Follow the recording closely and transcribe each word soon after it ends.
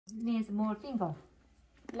needs more finger.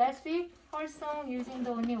 Last week, whole song using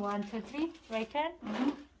the only 1, 2, 3 right hand,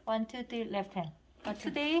 1, 2, 3 left hand. But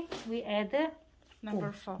today we add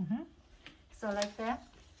number 4. So like that.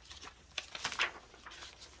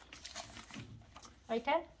 Right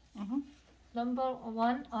hand. Number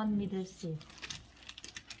 1 on middle C.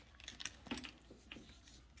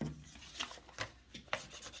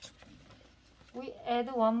 We add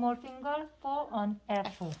one more finger, 4 on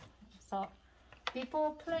F. So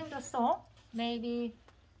before playing the song, maybe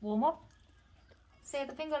warm up. Say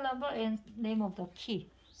the finger number and name of the key.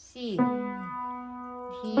 C, D,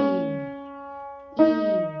 E,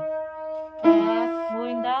 F.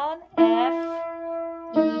 Moving down, F,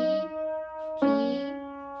 E, G,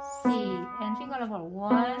 C. And finger number 1,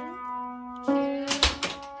 2,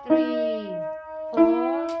 3,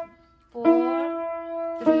 4, 4,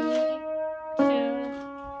 3, 2,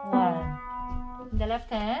 1. In the left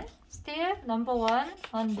hand, still number 1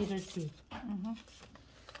 on middle C.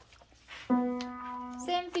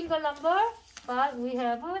 Same finger number, but we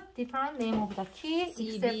have a different name of the key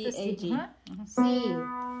C, except B, the C. A, G. C,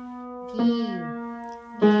 D,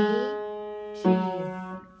 E, G,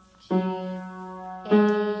 G, A,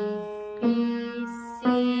 B, C.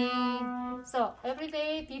 So every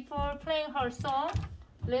day before playing her song,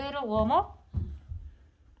 little warm up.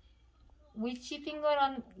 Which finger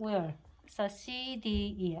on where? So C,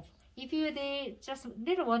 D, E, F. If you they just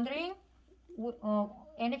little wondering,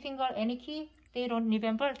 any finger, any key, they don't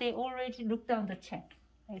remember. They already look down the check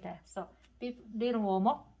like that. So little warm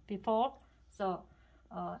up before. So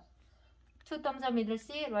 2 thumbs up middle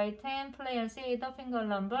C, right hand play and say the finger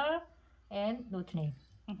number and note name.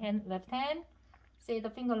 And left hand say the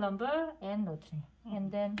finger number and note name.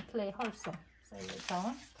 And then play her song. So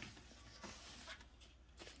down.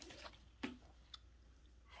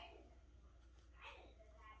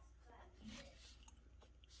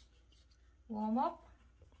 Warm up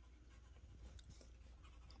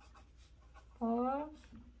for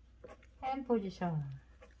hand position.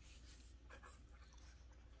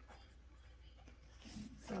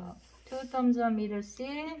 So 2 thumbs up middle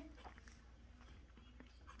C.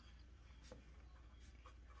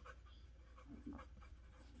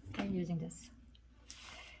 I'm using this.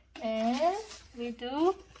 And we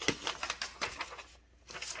do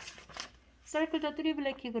circle the 3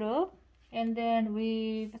 black key group. And then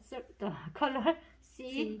we the color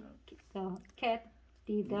C, the cat,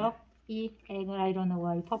 D, dog, E, egg, I don't know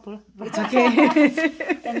why, purple. It's okay.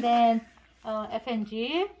 And then F and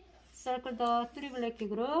G, circle the 3 black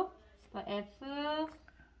group, F,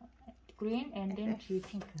 green, and then G,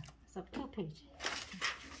 pink. So 2 pages.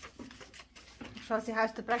 So she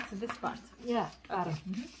has to practice this part. Yeah, got it.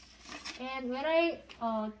 And when I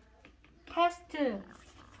test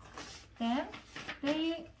them,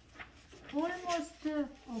 they almost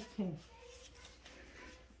okay.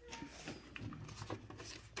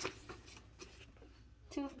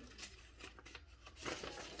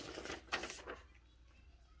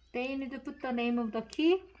 They need to put the name of the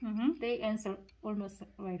key. They answer almost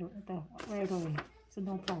right away. So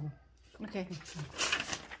no problem. Okay.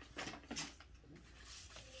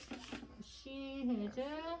 She has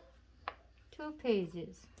 2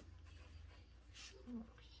 pages.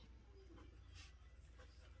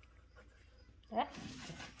 Yeah.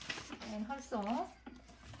 And her song.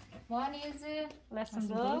 One is lesson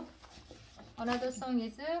book. Another song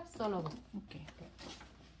is solo book. Okay.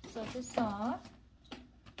 So this song,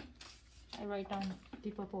 I write down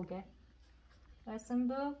before forget. Lesson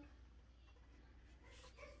book,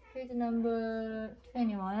 page number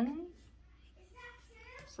 21.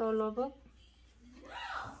 Solo book,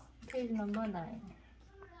 page number 9.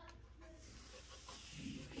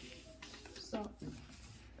 So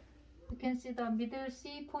you can see the middle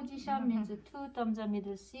C position means 2 thumbs up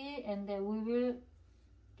middle C, and then we will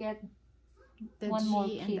get The one G more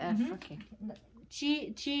and key. F. Okay.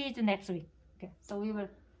 G is next week. Okay, so we will.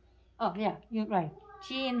 Oh yeah, you're right.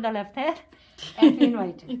 G in the left hand, F in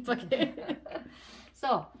right hand. It's okay.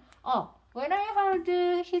 So when I heard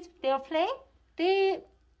their playing,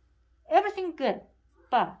 everything good,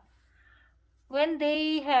 but when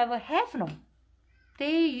they have a half note,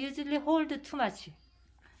 they usually hold too much.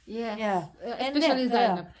 Yes. Yeah, Especially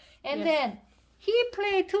Zainab. And Yes. then he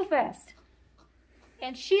played too fast,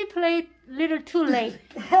 and she played little too late.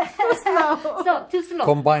 Too slow. So too slow.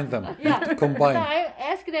 Combine them. Yeah. Combine. So I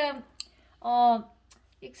asked them,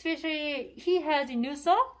 especially he has a new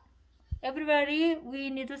song. Everybody, we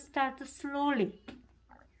need to start slowly.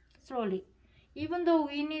 Even though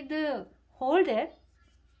we need to hold it,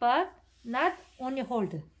 but not only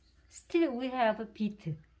hold. Still, we have a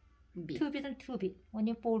beat. beat. 2 beat and 2 beat.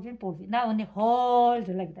 Only 4 beat, 4 beat. Now only hold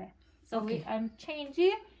like that. So Okay. I'm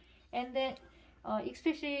changing, and then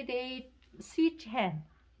especially they switch hand,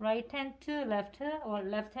 right hand to left or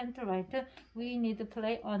left hand to right. We need to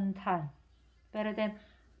play on time. Better than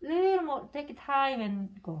little more take time and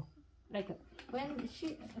go. Like when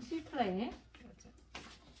she play.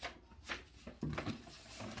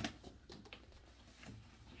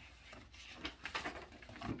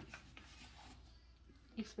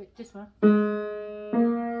 Expect this one.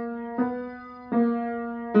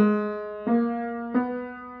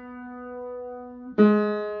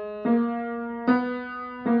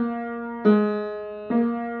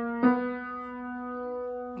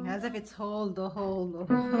 As if it's hold.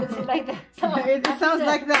 It's like that. So It sounds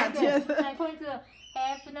like that, yes. I point to the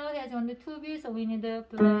F note has only 2 beats, so we need to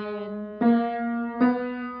play and A,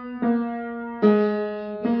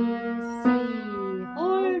 B, C,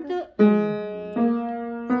 hold,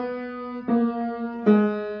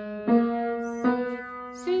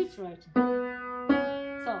 switch right.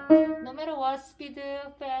 So no matter what speed,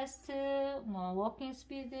 fast, walking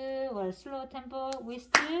speed or slow tempo, we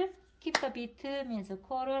still keep the beat. Means a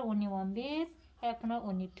quarter only 1 beat, half note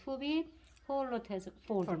only 2 beat, whole note has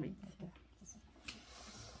 4 beat.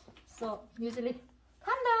 So usually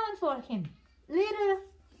calm down for him,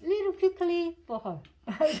 little quickly for her.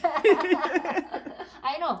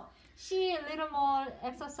 I know she a little more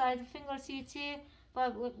exercise finger switch,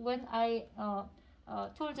 but when I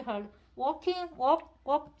told her walk,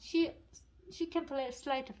 she can play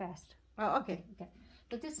slightly fast. Oh, okay. Okay,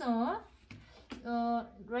 but this one,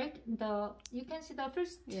 right? You can see the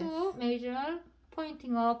first two major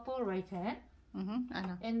pointing up for right hand. I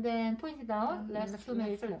know. And then pointed down, last two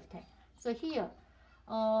major left hand. So here,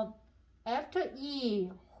 after E,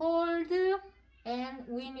 hold, and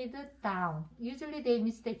we need down. Usually they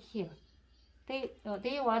mistake here. They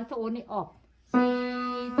want to only up. C, D,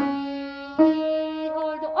 E,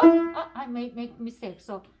 hold, up. I may make mistake.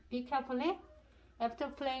 So be carefully. After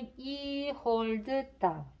playing E, hold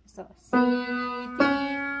down. So C, D,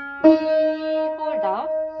 E, hold down.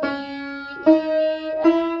 E, F,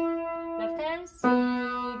 left hand, C,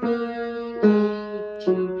 B, A, G,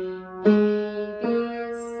 A, B,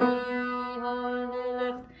 C, hold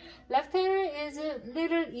left. Left hand is a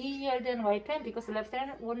little easier than right hand because left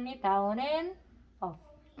hand only down and up.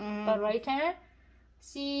 But right hand,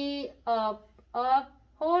 C, up,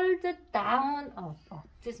 hold down, up.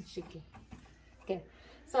 This is tricky. Okay,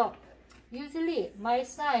 so usually my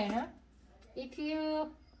sign, if you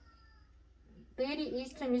very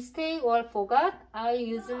easy to mistake or forgot, I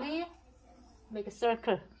usually make a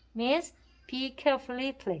circle. Means be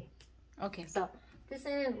carefully play. Okay. So this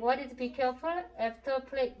is what is be careful. After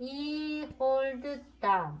play E, hold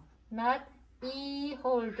down, not E,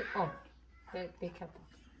 hold up. Be careful.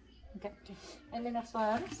 Okay. And the next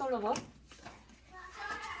one, solo ball.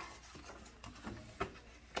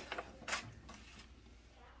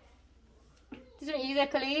 This is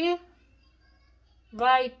exactly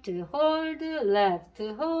right hold, left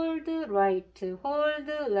hold, right hold,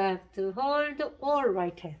 left hold, all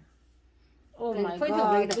right hand. Oh Okay, my point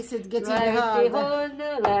God, like this is getting right hard. hold,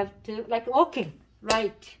 left, like walking,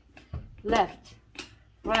 right, left,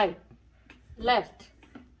 right, left,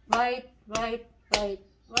 right, right, right,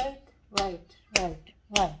 right, right, right,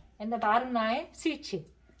 right. And the bottom line, switch it.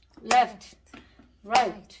 Left,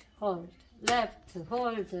 right, hold, left,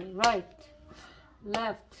 hold, right,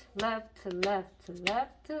 left, left, left,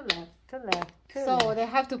 left, left, left. So they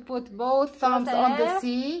have to put both thumbs on the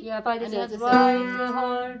C. Yeah, by the and the just other right, side.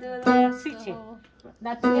 hold, left, switch it.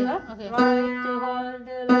 Not together. Okay. Right, hold,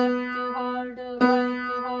 left, hold, right,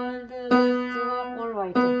 hold, left, hold, all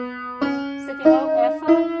right. Stepping out, F,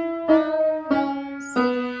 down, down, C,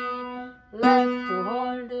 left,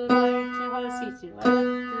 hold, right, hold, switch it. Left,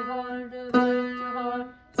 hold, right, hold,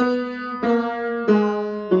 C, down, down,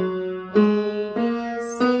 A, B,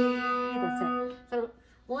 C. That's it. So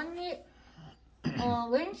only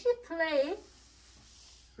when she plays,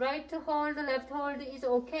 right hold, left hold is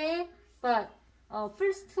okay, but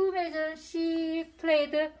first two measures she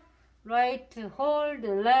played right hold,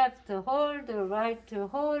 left hold, right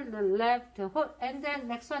hold, left hold, and then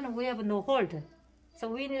next one we have no hold. So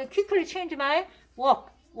we need to quickly change my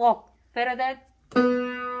walk, better than.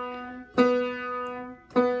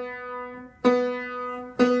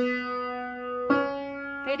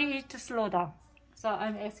 Very easy to slow down. So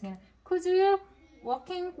I'm asking, could you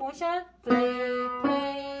walking motion play,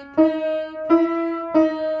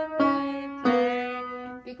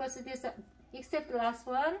 because this except the last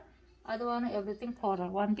one, other one everything quarter,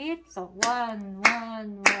 one beat. So one.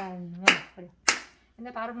 And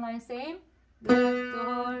the bottom line same. left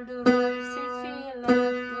hold roll, C,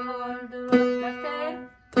 left hold roll, left hand,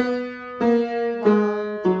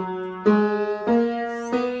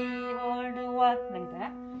 C, hold one, like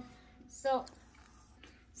that. So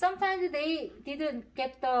sometimes they didn't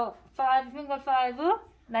get the finger five,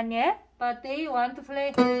 not yet, but they want to play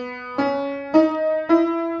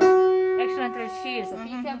excellently C. So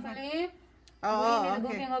you can play. We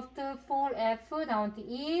moving up to 4 F down to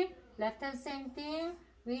E. Left hand same thing.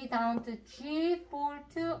 We down to G, 4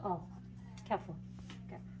 to careful.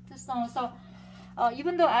 Okay. This song. So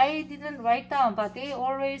even though I didn't write down, but they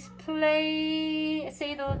always play,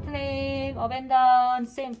 say the play up and down,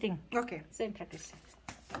 same thing. Okay. Same practice.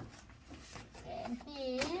 And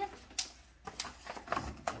here.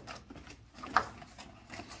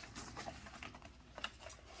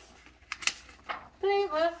 Play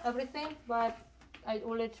well, everything, but I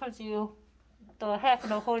already told you the half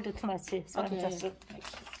no hold too much, so I'm just make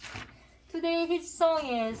sure. Today his song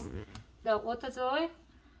is the Water Joy.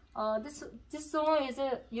 This song is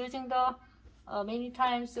using the many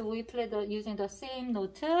times we play using the same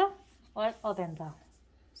note or up and down.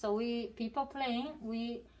 So before playing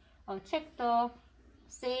we check the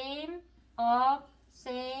same up,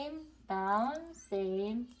 same down,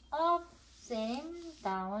 same up, same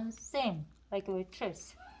down, same. Like we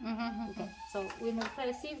trace. Okay, so we now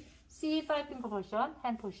play C 5 finger position,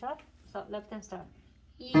 hand position. So left hand start.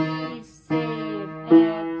 E, same,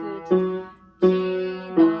 F, G,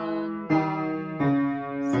 down, down.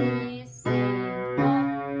 C, same,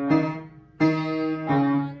 up, E,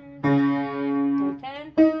 down, right hand.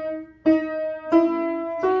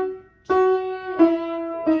 G, F,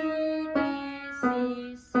 E, D, C,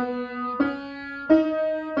 C, D,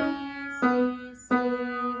 C,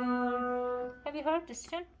 have you heard this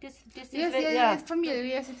tune? This Yes, is it's familiar.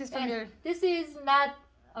 Yes, it is familiar. And this is not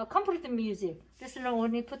complete music. This is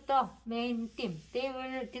only put the main theme. They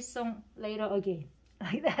will this song later again.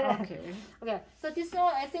 Like that. Okay. Okay. So this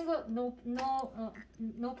song I think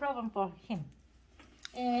no problem for him.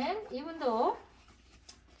 And even though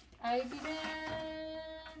I didn't.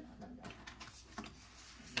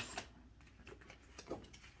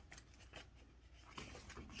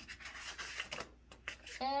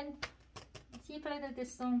 And he played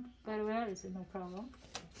this song very well, it's no problem.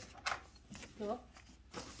 So,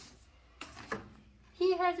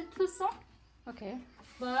 he has 2 songs, Okay.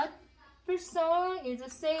 but first song is the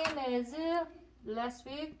same as last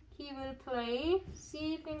week. He will play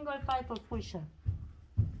C finger 5 position.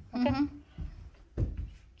 Okay.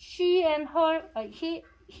 She and her,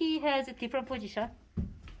 he has a different position.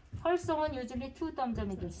 Her song usually 2 thumbs on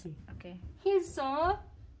middle C. Okay. His song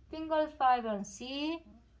finger 5 on C.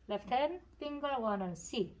 Left hand, finger 1 on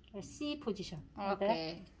C, C position.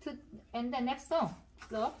 Okay. And the next song,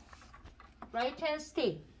 look, right hand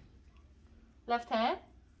stay. Left hand,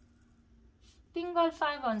 finger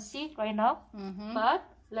 5 on C right now, but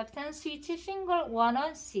left hand switch finger 1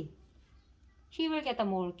 on C. He will get a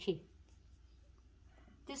more key.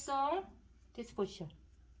 This song, this position.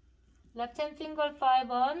 Left hand finger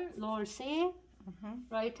 5 on lower C,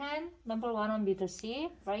 right hand number 1 on middle C,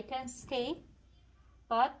 right hand stay.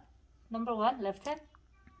 But number 1, left hand,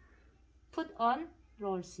 put on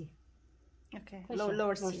lower C. Okay.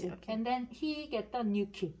 Lower C. Okay. And then he get the new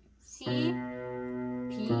key. C, B, A,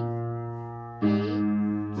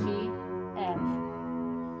 G, F,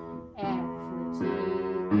 F, G,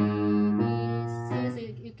 A, B, C. So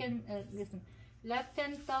you can listen. Left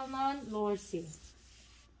hand thumb on lower C.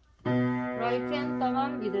 Right hand thumb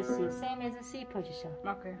on middle C. Same as the C position.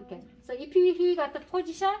 Okay. Okay. So if he got the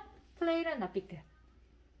position, play it not big deal.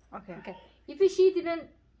 Okay. Okay. If he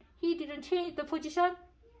didn't change the position,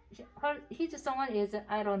 his song is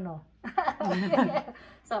I don't know.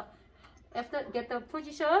 So after get the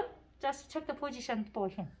position, just check the position for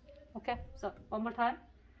him. Okay. So one more time.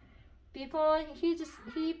 Before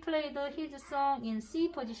he played his song in C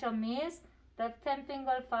position means left hand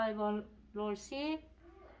finger 5 on lower C,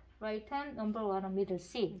 right hand number 1 on middle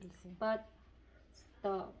C. But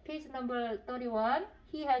the page number 31,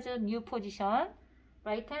 he has a new position.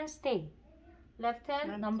 Right hand stay. Left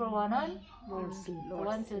hand number 1 on lower C.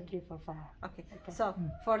 1, 2, 3, 4, 5. Okay. So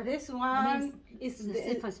for this one is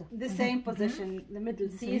the same position. The middle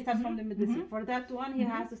C starts from the middle C. For that one, he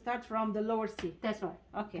has to start from the lower C. That's right.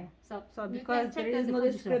 Okay. So because there is no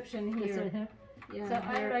description here. Yeah, so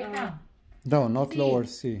I write down. No, not lower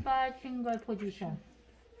C. 5 finger position.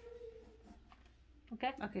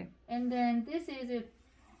 Okay. Okay. And then this is a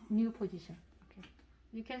new position. Okay.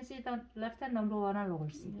 You can see the left hand number 1 on lower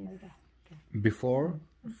C. Like that. Before,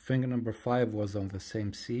 finger number 5 was on the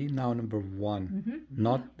same C. Now number 1,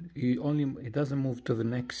 not it doesn't move to the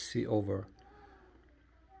next C over.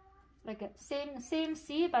 like a same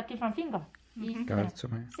C but different finger. Got it,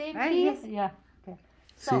 Sumaya. Same Right, key. yes. Yeah. Okay.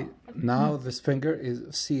 See, now this finger is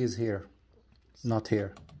C is here, not here,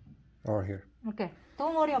 or here. Okay.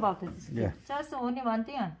 Don't worry about this. Yeah. Just only one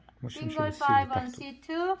thing. Mushroom Finger should 5 see on the C2,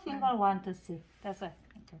 finger 1 to C. That's it.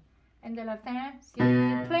 Okay. And the left hand, C.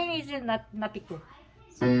 Playing is not big deal.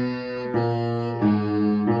 C, D, A,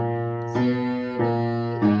 C, D, A,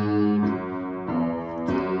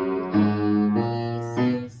 G, A, B, C,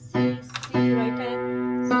 C, C, right hand.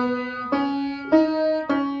 C, D, E,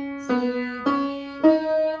 C, D, E,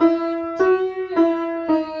 G, A,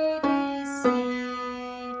 B, D, C.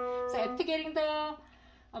 So after getting the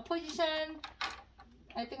position,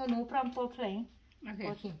 I think no problem for playing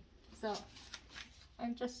for him. So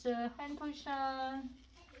I'm just hand position,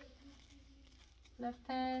 left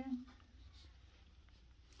hand,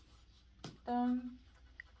 thumb,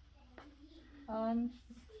 on,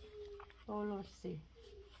 roller C.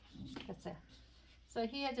 That's it. So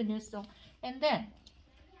he has a new song, and then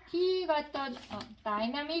he got the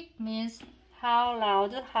dynamic means how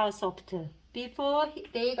loud, how soft. Before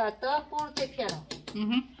they got the forte piano.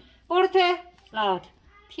 Forte loud,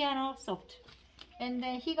 piano soft. And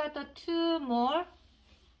then he got the 2 more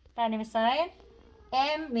dynamic sign.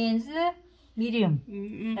 M means medium.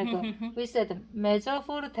 Like we said major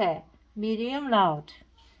forte, medium loud,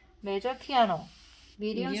 major piano,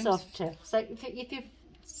 medium soft. So if you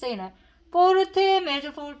say now, forte,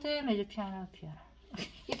 major piano, piano.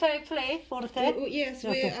 If I play forte, Yes,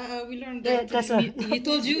 okay. we learned that. He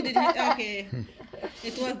told you that okay.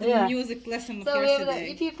 It was the music lesson of so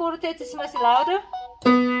yesterday. if you forte is much louder,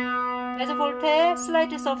 major forte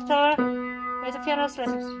slightly softer, major piano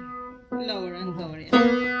slightly Lower and lower, yeah.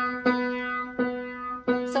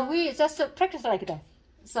 So we just practice like that.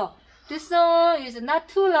 So this song is not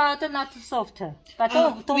too loud, not too soft. But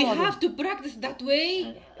don't we worry. have to practice that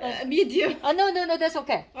way, medium. No, that's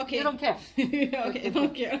okay. Okay. You don't care. Okay,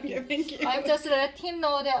 thank you. I'm just let him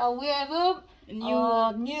know that we have a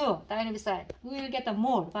new dynamic side. We will get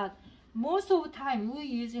more, but most of the time we're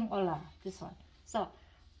using a lot this one. So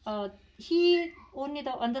he only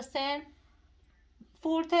understand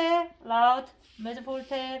forte, loud, major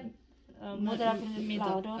forte, moderate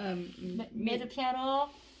louder, major piano,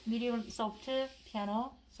 medium soft,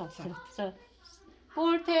 piano soft. So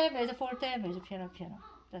forte, major piano.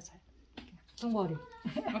 That's it. Okay. Don't worry.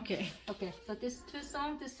 Okay. Okay. So this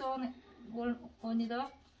song only the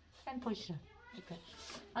hand position. Okay.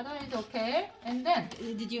 Otherwise okay. And then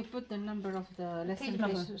Did you put the number of the lesson? Page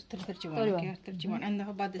number. 31. 31. Okay, 31. And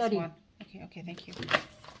how about this 30. one? Okay, thank you.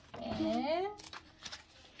 and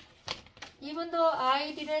even though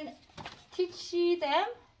I didn't teach them,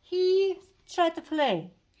 he tried to play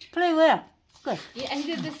well. Good. Yeah, he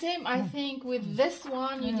did the same. I think with this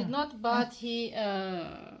one you did not, but he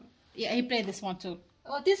played this one too.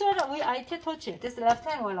 Oh, this one I can touch it. This left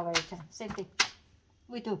hand or right hand, same thing.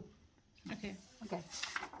 We do. Okay.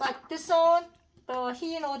 But this one,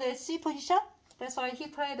 he know the C position. That's why he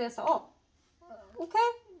played this. Oh, okay.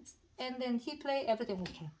 And then he play everything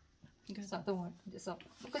okay. So don't worry. So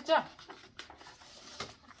good job.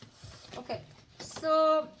 Okay.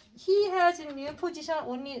 So he has a new position.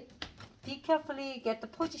 Only be carefully get the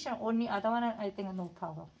position only. Other one I think no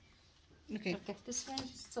problem. Okay. Okay. This one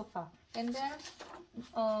is so far. And then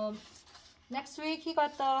next week he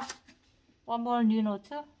got the one more new note,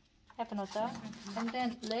 half note, and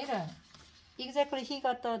then later exactly he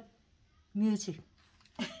got the music.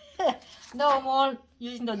 No more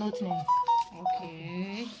using the note name.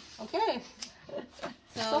 Okay. Okay.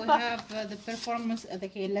 So we have the performance,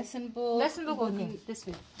 the lesson book. Lesson book only this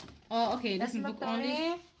week. Oh, okay. Lesson book only.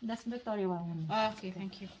 30. Lesson book 31 only. Oh, okay,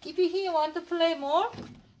 thank you. If he want to play more,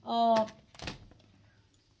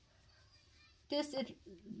 this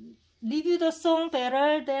review the song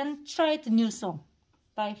better than try the new song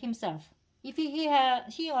by himself. If he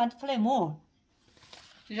want to play more,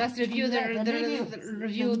 Just review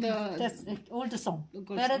review the that's old song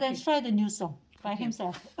Good, better than okay. try the new song by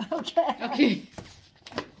himself. Okay. Okay.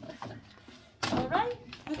 All right.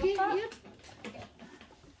 Okay. So far? Yeah.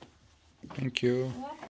 Thank you. Well,